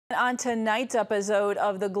On tonight's episode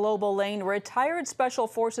of The Global Lane, retired Special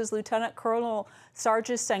Forces Lieutenant Colonel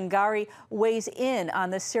Sargis Sangari weighs in on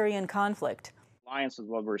the Syrian conflict. Alliance is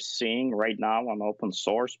what we're seeing right now on open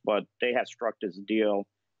source, but they had struck this deal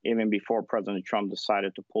even before President Trump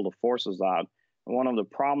decided to pull the forces out. One of the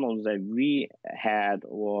problems that we had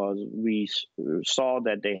was we saw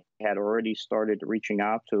that they had already started reaching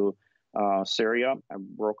out to Syria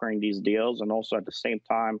and brokering these deals, and also at the same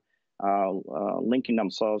time linking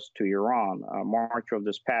themselves to Iran. March of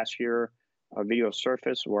this past year, a video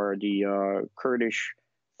surfaced where the Kurdish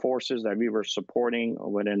forces that we were supporting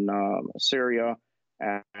within Syria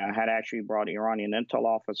had actually brought Iranian intel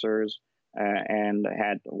officers and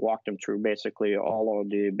had walked them through basically all of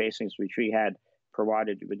the basings which we had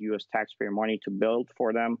provided with U.S. taxpayer money to build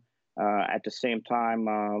for them. At the same time,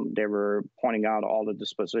 they were pointing out all the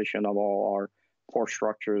disposition of all our force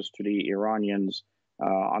structures to the Iranians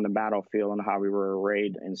on the battlefield and how we were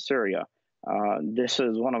arrayed in Syria. This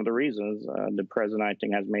is one of the reasons the president, I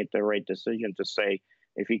think, has made the right decision to say,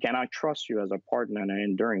 if he cannot trust you as a partner and an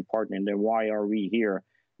enduring partner, then why are we here?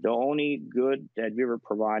 The only good that we were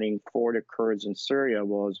providing for the Kurds in Syria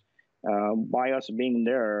was by us being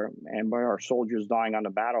there and by our soldiers dying on the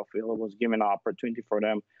battlefield, it was given an opportunity for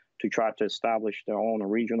them to try to establish their own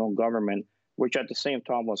regional government, which at the same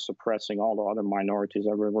time was suppressing all the other minorities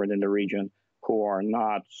everywhere in the region who are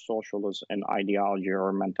not socialist in ideology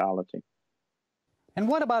or mentality. And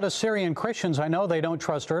what about Syrian Christians? I know they don't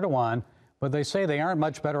trust Erdogan, but they say they aren't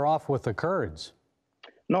much better off with the Kurds.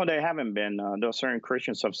 No, they haven't been. The Syrian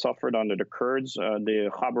Christians have suffered under the Kurds.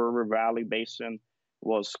 The Khyber River Valley Basin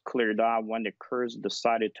was cleared out when the Kurds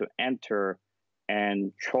decided to enter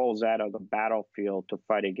and chose out of the battlefield to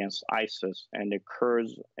fight against ISIS. And the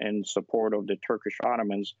Kurds, in support of the Turkish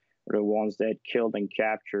Ottomans, were the ones that killed and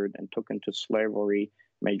captured and took into slavery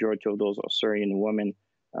majority of those Syrian women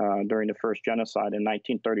during the first genocide. In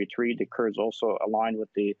 1933, the Kurds also aligned with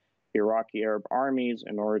the Iraqi Arab armies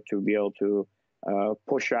in order to be able to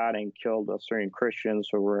push out and kill the Syrian Christians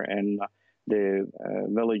who were in the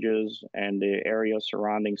villages and the areas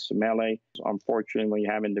surrounding Semele. Unfortunately, when you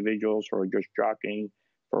have individuals who are just jockeying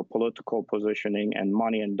for political positioning and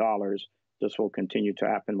money and dollars, this will continue to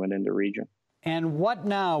happen within the region. And what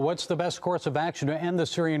now? What's the best course of action to end the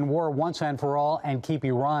Syrian war once and for all and keep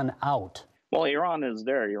Iran out? Well, Iran is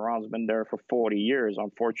there. Iran's been there for 40 years.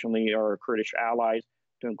 Unfortunately, our Kurdish allies,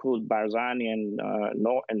 to include Barzani and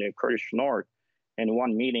the Kurdish North, in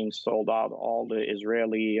one meeting sold out all the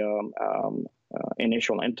Israeli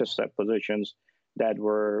initial intercept positions that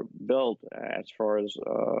were built as far as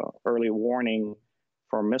early warning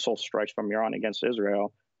for missile strikes from Iran against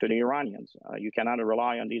Israel to the Iranians. You cannot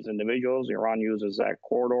rely on these individuals. Iran uses that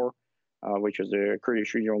corridor, which is the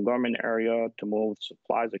Kurdish regional government area, to move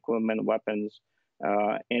supplies, equipment, weapons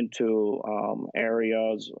into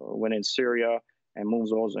areas within Syria and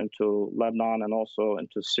moves those into Lebanon and also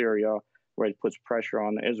into Syria, where it puts pressure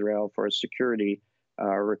on Israel for security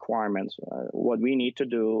requirements. What we need to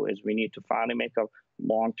do is we need to finally make a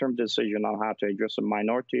long-term decision on how to address the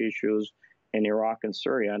minority issues in Iraq and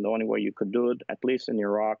Syria. And the only way you could do it, at least in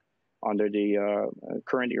Iraq, under the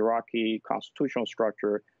current Iraqi constitutional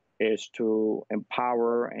structure, is to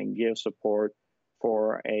empower and give support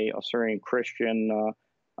for a Syrian Christian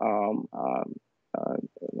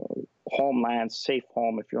homeland, safe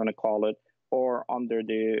home, if you want to call it, or under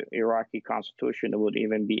the Iraqi constitution, it would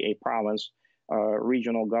even be a province,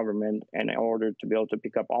 regional government, and in order to be able to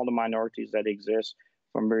pick up all the minorities that exist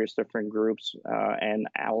from various different groups and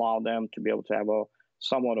allow them to be able to have a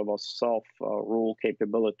somewhat of a self-rule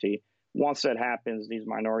capability. Once that happens, these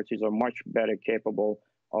minorities are much better capable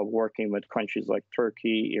of working with countries like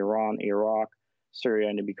Turkey, Iran, Iraq, Syria,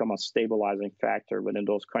 and to become a stabilizing factor within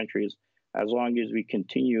those countries. As long as we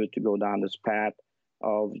continue to go down this path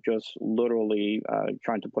of just literally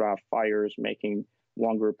trying to put out fires, making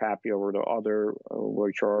one group happy over the other,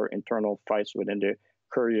 which are internal fights within the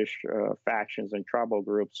Kurdish factions and tribal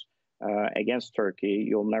groups against Turkey,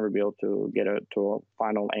 you'll never be able to get to a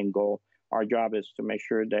final end goal. Our job is to make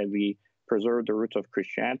sure that we preserve the roots of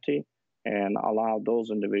Christianity and allow those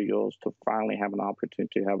individuals to finally have an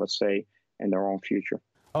opportunity to have a say in their own future.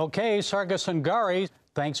 Okay, Sargis Sangari,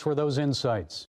 thanks for those insights.